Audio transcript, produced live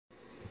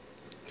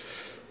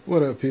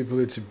What up, people?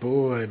 It's your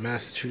boy,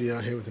 Master Trudy,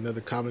 out here with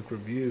another comic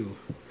review.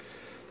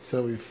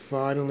 So we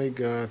finally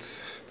got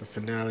the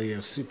finale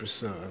of Super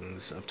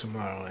Sons of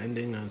tomorrow,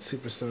 ending on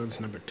Super Sons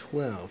number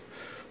 12,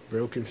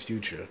 Broken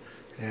Future.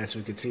 As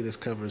we can see, this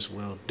cover is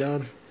well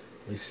done.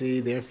 We see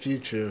their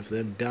future of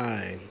them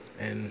dying,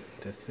 and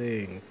the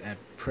thing that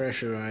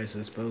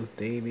pressurizes both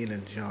Damian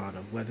and John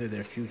of whether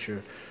their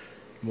future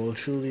will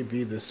truly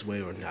be this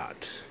way or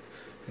not.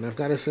 And I've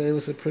got to say, it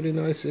was a pretty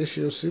nice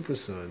issue of Super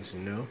Sons,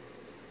 you know?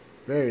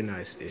 Very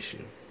nice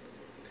issue.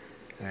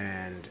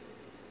 And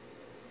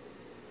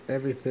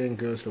everything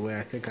goes the way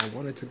I think I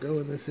wanted to go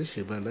in this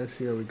issue, but let's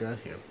see what we got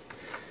here.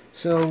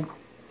 So,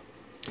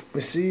 we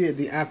see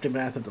the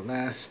aftermath of the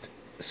last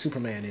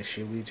Superman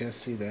issue. We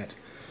just see that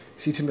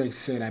Tim Drake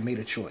said, "I made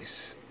a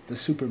choice. The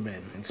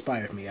Supermen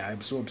inspired me. I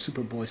absorbed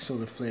Superboy's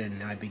solar flare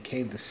and I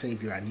became the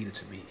savior I needed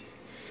to be.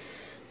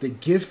 The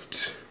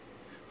gift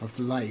of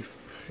life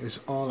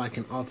is all I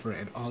can offer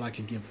and all I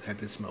can give at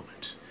this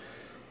moment.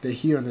 The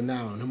here and the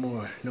now, no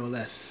more, no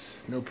less.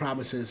 No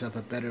promises of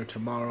a better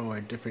tomorrow or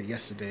a different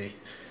yesterday.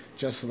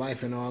 Just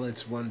life and all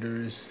its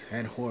wonders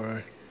and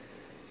horror,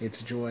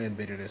 its joy and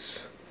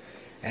bitterness,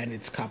 and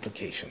its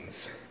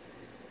complications."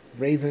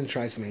 Raven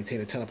tries to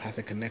maintain a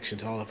telepathic connection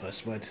to all of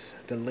us, but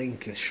the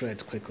link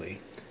shreds quickly.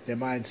 Their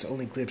minds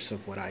only glimpse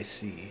of what I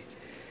see.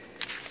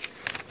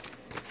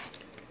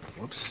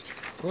 Whoops.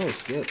 Oh,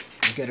 skip.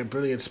 You get a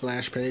brilliant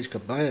splash page.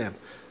 Kablam!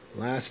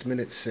 Last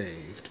minute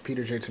saved.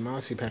 Peter J.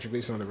 Tomasi, Patrick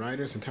Gleason on the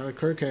writers, and Tyler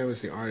Kirkham is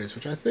the artist,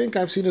 which I think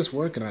I've seen his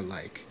work and I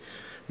like.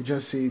 We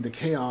just see the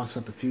chaos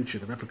of the future,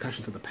 the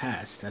repercussions of the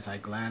past, as I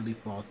gladly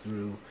fall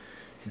through.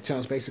 He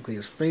tells basically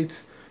his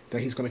fate,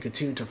 that he's going to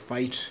continue to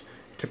fight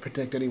to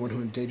protect anyone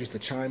who endangers the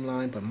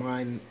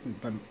timeline,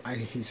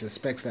 he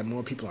suspects that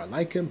more people are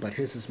like him, but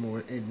his is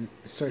more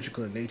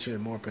surgical in nature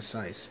and more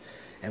precise,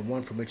 and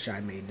one from which I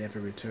may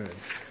never return.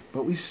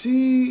 But we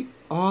see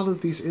all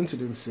of these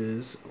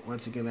incidences,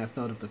 once again, I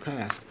felt of the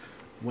past,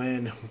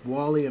 when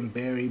Wally and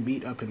Barry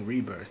meet up in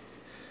Rebirth,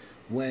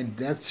 when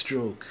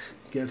Deathstroke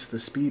gets the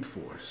Speed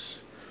Force,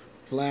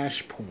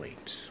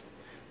 Flashpoint,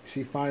 we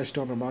see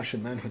Firestorm and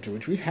Martian Manhunter,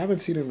 which we haven't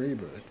seen in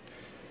Rebirth.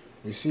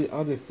 We see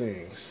other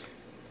things.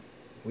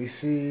 We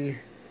see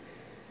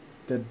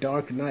the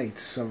Dark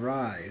Knights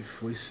arrive.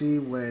 We see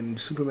when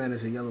Superman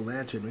is a Yellow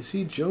Lantern. We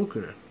see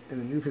Joker in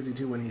the New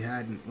 52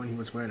 when he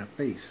was wearing a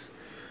face.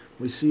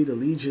 We see the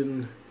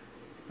Legion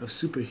of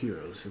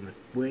Superheroes in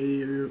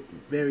the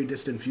very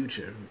distant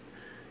future.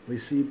 We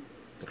see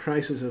the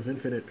Crisis of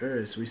Infinite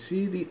Earths. We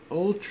see the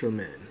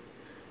Ultramen,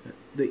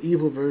 the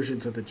evil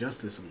versions of the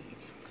Justice League.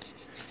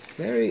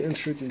 Very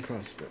intriguing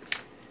prospect.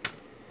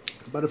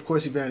 But of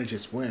course he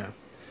vanishes. Where?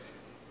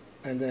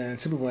 And then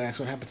Superboy asks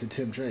what happened to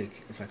Tim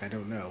Drake. It's like, I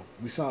don't know.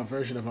 We saw a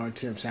version of our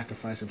Tim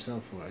sacrifice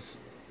himself for us,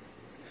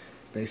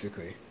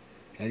 basically.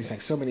 And he's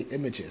like, so many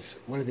images.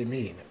 What do they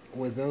mean?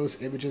 Were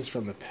those images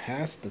from the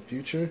past, the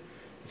future?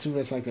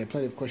 Superboy's like, there are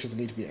plenty of questions that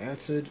need to be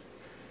answered,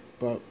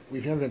 but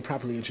we've never been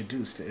properly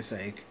introduced. It's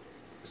like,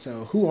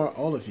 so who are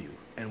all of you?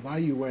 And why are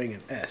you wearing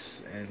an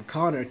S? And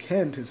Connor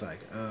Kent is like,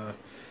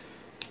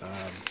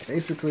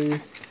 basically,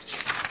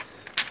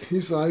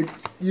 he's like,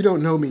 you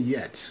don't know me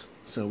yet.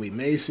 So we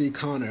may see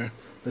Connor,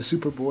 the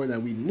Superboy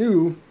that we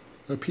knew,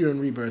 appear in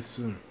Rebirth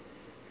soon.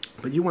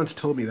 But you once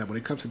told me that when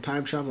it comes to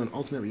time travel and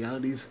alternate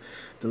realities,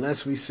 the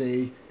less we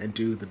say and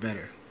do, the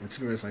better. And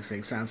Superboy's like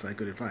saying, sounds like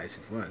good advice.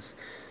 It was.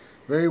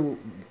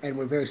 And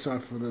we're very sorry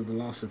for the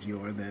loss of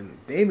you. And then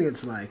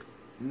Damian's like,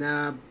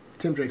 nah,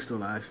 Tim Drake's still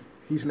alive.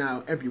 He's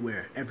now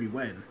everywhere,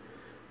 everywhen.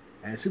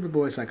 And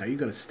Superboy's like, are you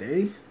going to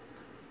stay?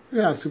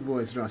 Yeah,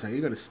 Superboy's like, are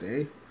you going to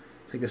stay?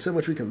 Like, there's so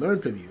much we can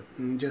learn from you.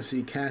 And you just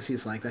see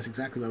Cassie's like, that's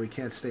exactly why we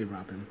can't stay,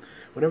 Robin.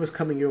 Whatever's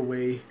coming your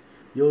way,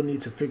 you'll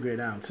need to figure it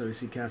out. So we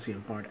see Cassie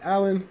and Bart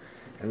Allen,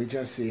 and we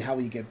just see how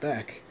we get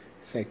back.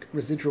 It's like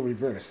residual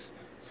reverse.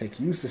 It's like,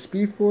 use the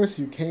Speed Force,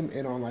 you came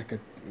in on like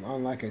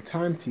a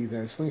time teether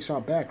and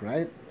slingshot back,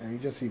 right? And you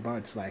just see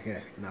Bart's like,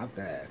 not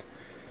bad.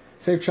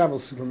 Safe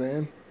travels,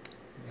 Superman.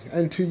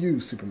 And to you,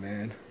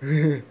 Superman.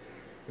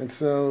 And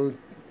so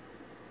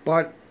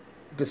Bart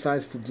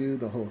decides to do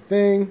the whole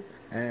thing,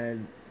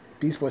 and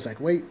Beast Boy's like,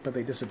 wait, but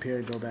they disappear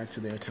and go back to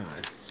their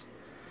time.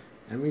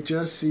 And we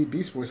just see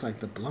Beast Boy's like,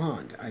 the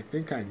blonde. I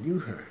think I knew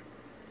her.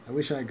 I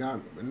wish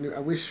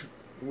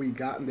we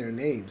gotten their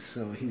names.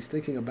 So he's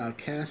thinking about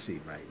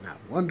Cassie right now.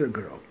 Wonder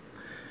Girl.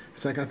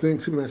 It's like,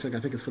 Superman's like, I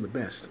think it's for the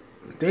best.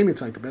 Damian's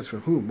like, the best for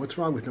whom? What's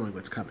wrong with knowing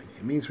what's coming?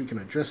 It means we can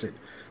address it,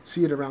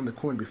 see it around the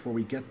corner before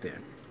we get there.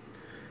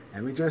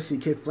 And we just see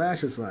Kid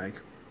Flash is like,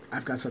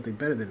 I've got something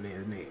better than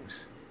their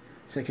names.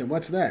 Second,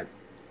 what's that?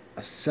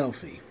 A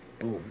selfie.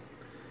 Boom.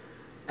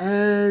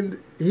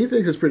 And he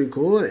thinks it's pretty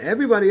cool, and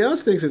everybody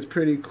else thinks it's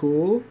pretty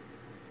cool,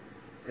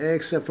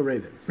 except for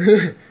Raven.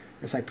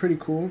 It's like, pretty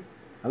cool.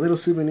 A little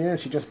souvenir, and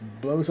she just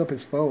blows up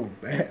his phone.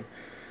 Bam.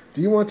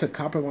 Do you want to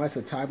compromise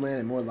the timeline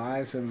and more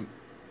lives? And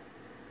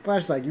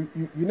Flash's like,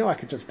 you know I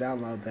could just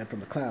download that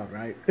from the cloud,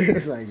 right?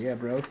 It's like, yeah,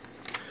 bro.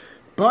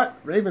 But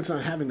Raven's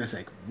not having this,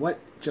 like, what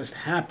just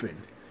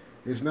happened?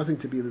 There's nothing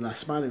to be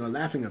smiling or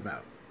laughing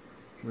about.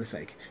 It's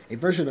like a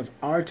version of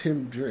our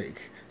Tim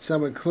Drake.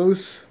 Someone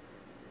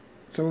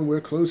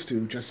we're close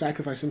to just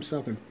sacrificed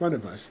himself in front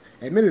of us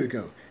a minute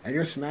ago, and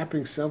you're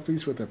snapping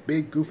selfies with a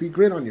big goofy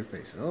grin on your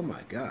face. Oh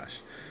my gosh.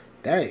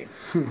 Dang.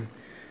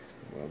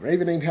 Well,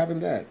 Raven ain't having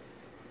that.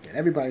 And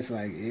everybody's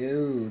like,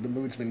 ew, the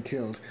mood's been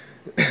killed.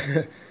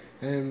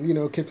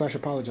 And, Kid Flash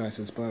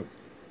apologizes, but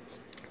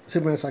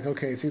Superman's like,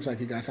 okay, it seems like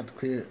you guys have to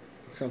clear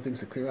some things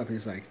to clear up.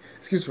 He's like,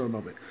 excuse me for a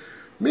moment.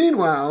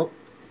 Meanwhile,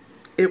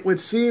 it would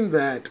seem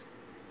that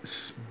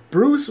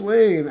Bruce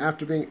Wayne,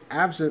 after being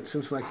absent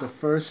since like the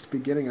first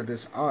beginning of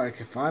this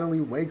arc, finally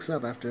wakes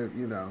up after,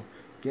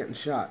 getting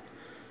shot.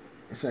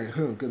 It's like,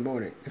 good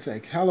morning. It's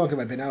like, how long have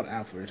I been out,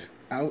 Alfred?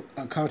 Out,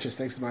 unconscious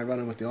thanks to my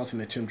run-in with the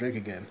alternate Tim Drake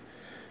again.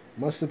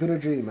 Must have been a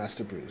dream,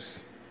 Master Bruce.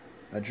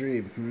 A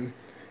dream,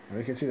 And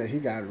we can see that he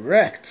got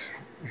wrecked.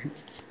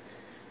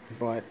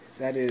 But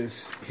that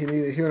is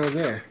neither here nor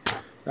there.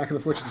 Back in the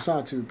Fortress of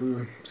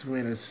Solitude,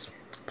 Superman is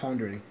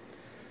pondering.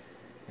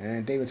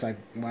 And David's like,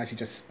 what's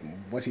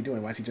he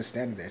doing? Why is he just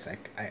standing there? It's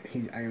like,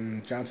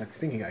 John's like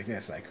thinking, I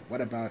guess, like,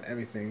 what about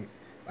everything?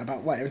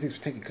 About what? Everything's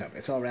been taken care of.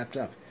 It's all wrapped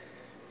up.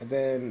 And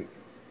then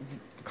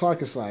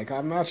Clark is like,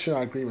 I'm not sure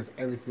I agree with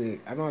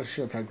everything. I'm not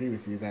sure if I agree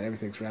with you that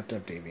everything's wrapped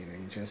up, Damian.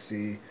 And you just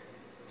see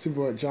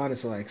John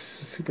is like,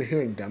 super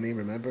hearing, dummy,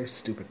 remember?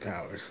 Stupid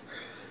powers.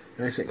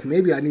 And I say,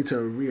 maybe I need to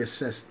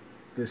reassess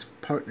this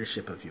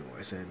partnership of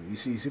yours. And you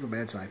see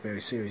Superman's like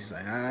very serious. He's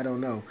like, I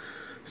don't know.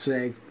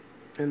 Say,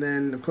 and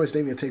then, of course,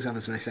 Damian takes off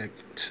his mask. Like,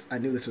 I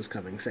knew this was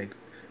coming. He's like,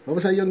 what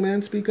was that, young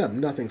man? Speak up.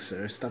 Nothing,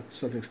 sir.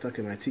 Something stuck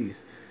in my teeth.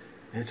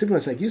 And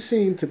Superman's like, you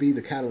seem to be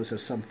the catalyst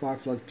of some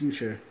far-flung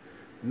future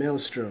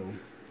maelstrom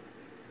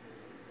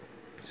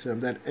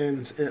that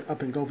ends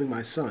up engulfing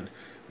my son.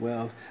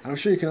 Well, I'm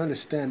sure you can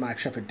understand my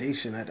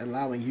trepidation at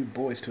allowing you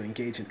boys to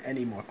engage in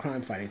any more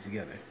crime fighting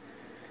together.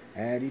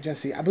 And you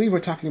just see, I believe we're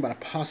talking about a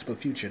possible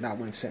future, not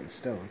one set in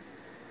stone.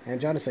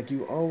 And John is like,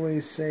 you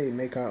always say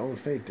make our own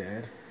fate,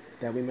 Dad.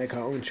 That we make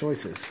our own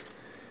choices.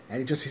 And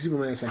you just see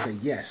Superman is like,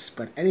 yes,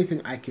 but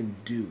anything I can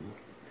do.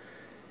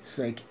 It's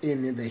like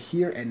in the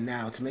here and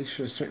now to make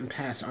sure certain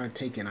paths aren't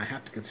taken, I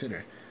have to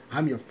consider.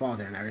 I'm your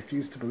father, and I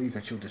refuse to believe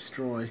that you'll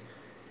destroy.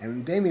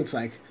 And Damian's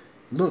like,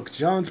 look,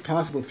 John's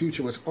possible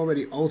future was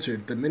already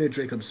altered the minute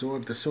Drake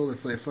absorbed the solar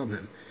flare from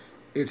him.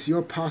 It's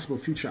your possible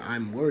future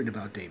I'm worried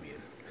about,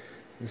 Damian.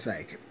 It's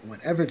like,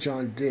 whatever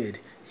John did,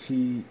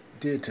 he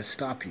did to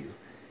stop you.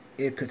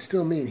 It could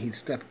still mean he'd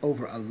step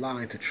over a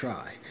line to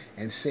try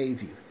and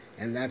save you.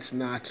 And that's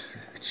not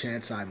a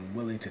chance I'm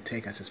willing to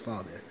take as his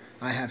father.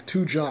 I have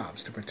two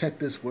jobs, to protect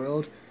this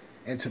world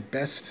and to the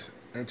best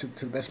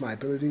of my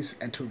abilities,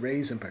 and to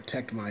raise and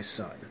protect my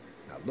son.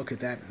 Now look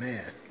at that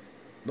man.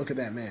 Look at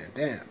that man.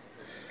 Damn.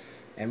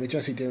 And we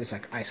just see David's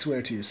like, I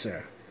swear to you,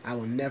 sir, I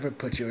will never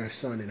put your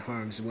son in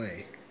harm's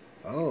way.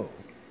 Oh.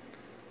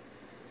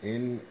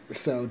 And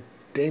so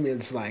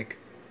Damian's like,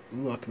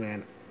 look,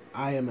 man,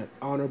 I am an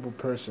honorable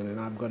person, and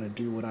I'm going to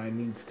do what I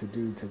need to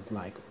do to,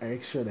 like,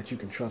 make sure that you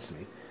can trust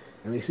me.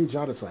 And we see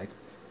John is like,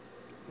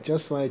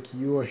 just like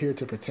you are here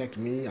to protect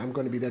me, I'm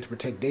going to be there to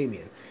protect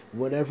Damian.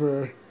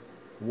 Whatever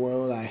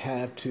world I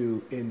have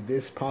to in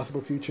this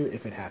possible future,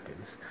 if it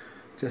happens.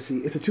 Just see,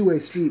 it's a two-way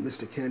street,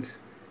 Mr. Kent.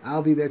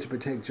 I'll be there to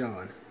protect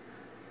John.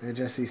 And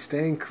just see,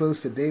 staying close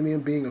to Damian,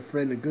 being a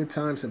friend in good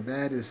times and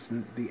bad is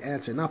the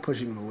answer, not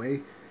pushing him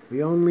away.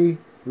 We only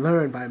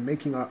learn by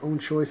making our own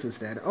choices,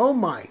 Dad. Oh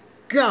my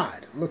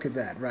God! Look at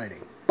that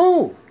writing.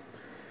 Boom!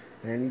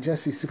 And you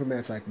just see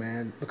Superman's like,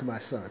 man, look at my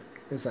son.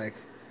 It's like,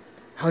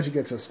 how'd you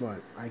get so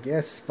smart? I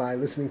guess by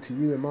listening to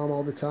you and Mom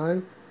all the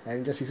time. And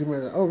you just see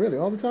Superman's like, oh, really?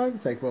 All the time?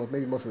 It's like, well,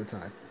 maybe most of the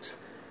time.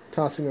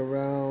 Tossing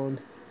around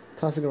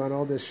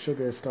all this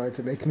sugar started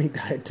to make me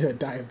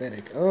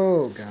diabetic.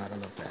 Oh, God, I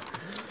love that.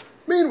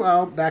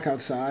 Meanwhile, back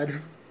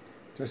outside,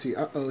 just see,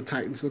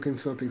 Titan's looking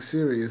something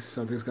serious.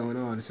 Something's going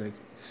on. It's like,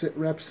 sit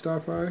rep,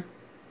 Starfire.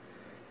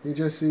 You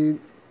just see,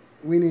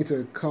 we need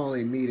to call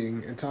a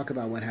meeting and talk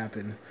about what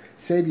happened.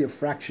 Savior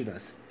fractured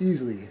us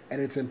easily, and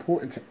it's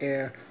important to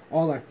air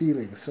all our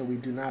feelings so we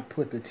do not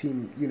put the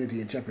team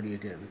unity in jeopardy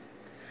again.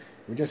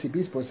 We just see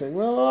Beast Boy saying,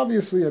 well,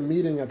 obviously a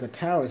meeting at the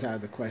tower is out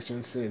of the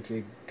question since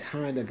it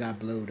kind of got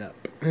blowed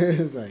up.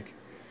 It's like,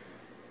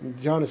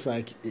 John is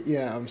like,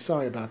 yeah, I'm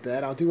sorry about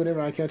that. I'll do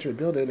whatever I can to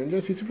rebuild it. And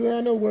just see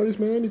Superman, no worries,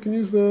 man. You can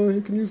use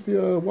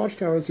the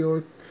watchtower as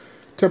your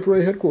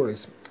temporary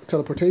headquarters.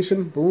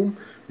 Teleportation, boom,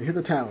 you hit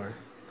the tower.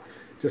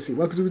 Just see,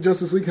 welcome to the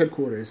Justice League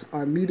headquarters.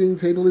 Our meeting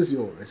table is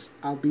yours.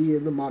 I'll be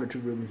in the monitor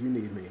room if you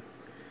need me.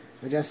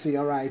 And just see,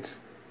 all right,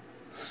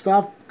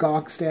 stop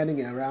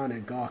standing around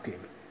and gawking.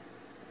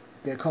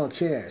 They're called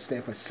chairs.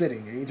 They're for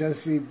sitting. And you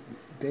just see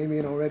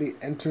Damian already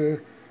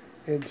enter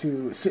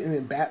into sitting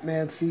in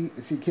Batman's seat.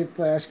 You see Kid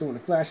Flash going to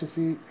Flash's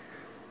seat.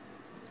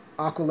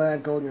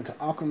 Aqualad going into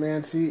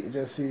Aquaman's seat. You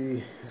just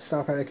see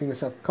Starfire making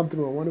himself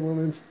comfortable in Wonder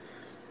Woman's.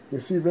 You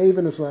see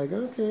Raven is like,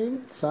 okay,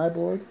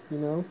 Cyborg, you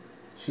know.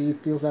 She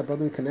feels that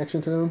brotherly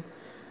connection to him.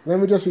 And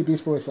then we just see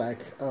Beast Boy's like,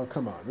 oh,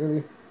 come on,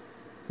 really?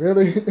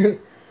 Really?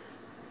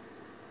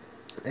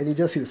 And you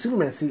just see the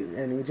Superman seat,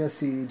 and we just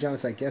see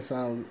John's like, guess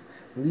I'll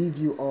leave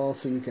you all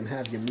so you can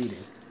have your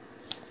meeting.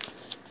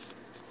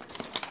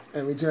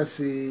 And we just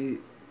see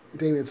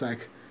Damian's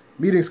like,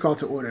 meeting's called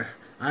to order.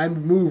 I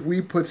move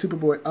we put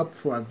Superboy up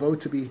for a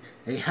vote to be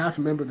a half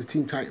member of the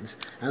Teen Titans,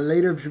 and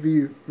later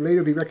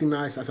be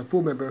recognized as a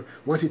full member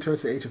once he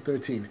turns the age of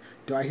 13.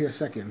 Do I hear a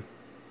second?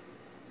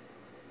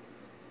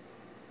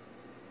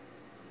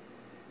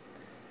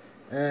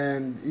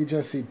 And you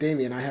just see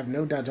Damian. I have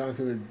no doubt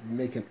Jonathan would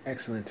make an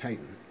excellent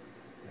Titan.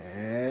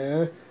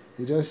 And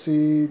you just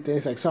see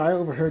Damian's like, sorry, I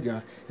overheard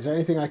y'all. Is there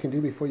anything I can do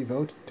before you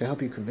vote to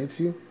help you convince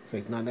you? It's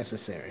like, not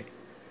necessary.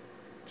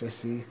 Just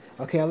see,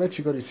 okay, I'll let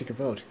you go to your secret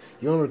vote.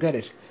 You won't regret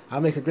it.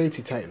 I'll make a great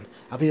Teen Titan.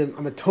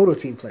 I'm a total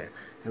team player.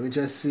 And we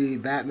just see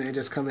Batman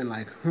just come in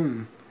like,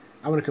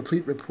 I want a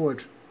complete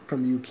report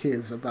from you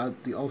kids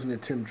about the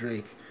ultimate Tim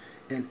Drake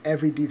and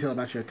every detail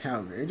about your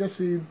account. And you just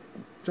see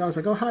John's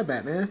like, oh, hi,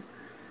 Batman.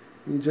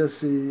 And you just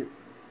see,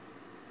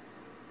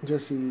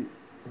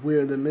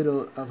 we're in the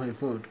middle of a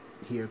vote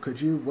here.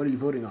 What are you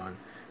voting on?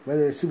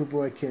 Whether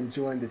Superboy can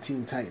join the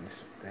Teen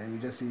Titans. And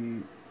you just see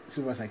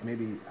Superboy's like,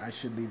 maybe I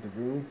should leave the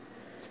room.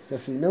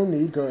 Just see, no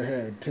need, go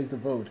ahead, take the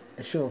vote.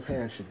 A show of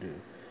hands should do.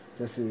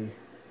 Just see,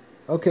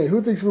 okay,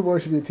 who thinks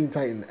Superboy should be a Teen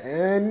Titan?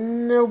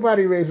 And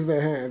nobody raises their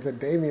hands. And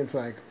Damian's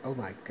like, oh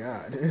my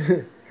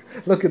god.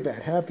 Look at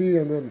that, happy,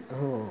 and then,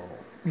 oh.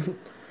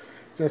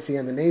 Just see,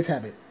 and the nays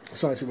have it.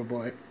 Sorry,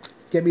 Superboy.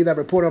 Get me that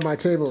report on my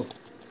table.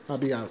 I'll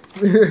be out.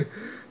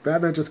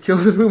 Batman just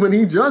kills the room and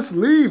he just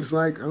leaves.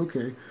 Like,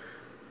 okay.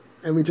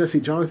 And we just see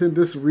Jonathan,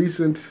 this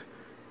recent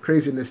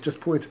craziness just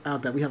points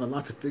out that we have a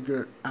lot to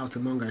figure out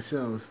among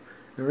ourselves.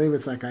 And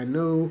Raven's like, I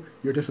know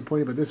you're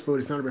disappointed, but this vote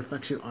is not a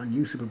reflection on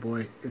you,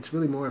 Superboy. It's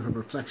really more of a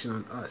reflection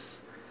on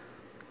us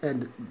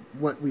and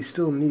what we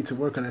still need to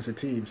work on as a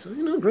team. So,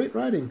 great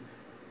writing.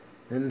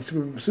 And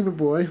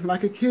Superboy,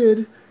 like a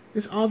kid,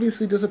 is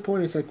obviously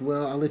disappointed. It's like,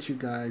 well, I'll let you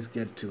guys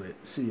get to it.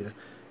 See ya.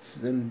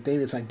 And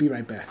Damian's like, be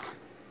right back.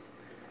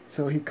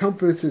 So he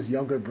comforts his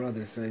younger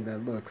brother, saying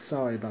that, look,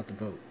 sorry about the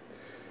vote.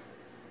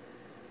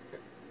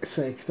 It's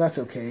like, that's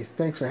okay.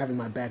 Thanks for having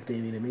my back,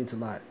 Damian. It means a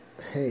lot.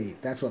 Hey,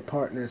 that's what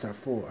partners are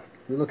for.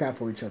 We look out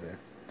for each other.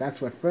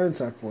 That's what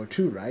friends are for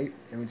too, right?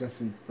 And we just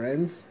see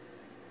friends.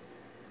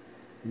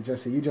 You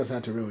just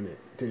had to ruin it,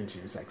 didn't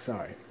you? It's like,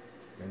 sorry.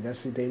 And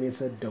just see Damian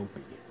said, don't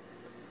be.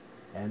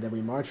 And then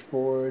we march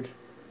forward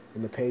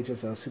in the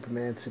pages of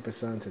Superman, Super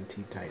Sons, and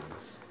Teen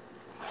Titans.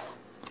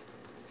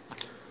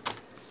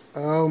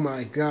 Oh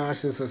my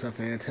gosh, this was a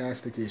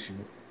fantastic issue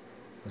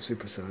of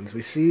Super Sons.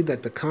 We see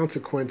that the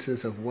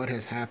consequences of what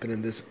has happened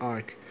in this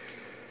arc.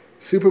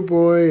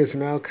 Superboy is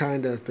now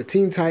the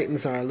Teen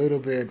Titans are a little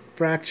bit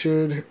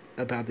fractured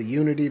about the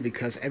unity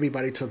because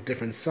everybody took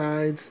different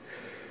sides.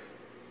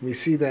 We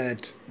see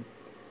that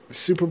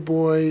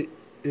Superboy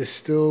is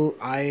still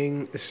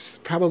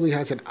probably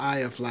has an eye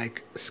of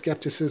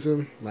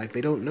skepticism, like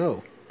they don't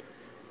know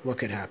what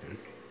could happen.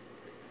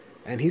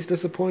 And he's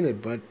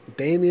disappointed, but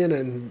Damian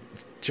and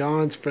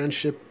John's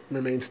friendship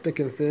remains thick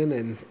and thin,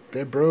 and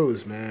they're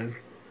bros, man.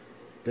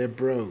 They're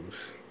bros.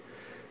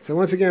 So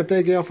once again,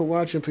 thank you all for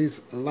watching. Please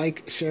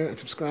like, share, and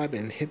subscribe,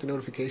 and hit the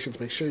notifications.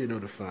 Make sure you're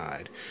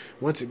notified.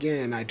 Once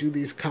again, I do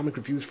these comic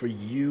reviews for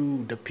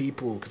you, the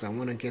people, because I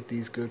want to get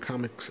these good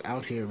comics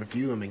out here,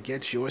 review them, and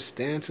get your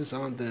stances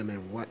on them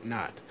and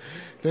whatnot.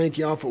 Thank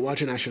you all for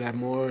watching. I should have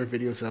more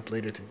videos up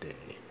later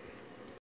today.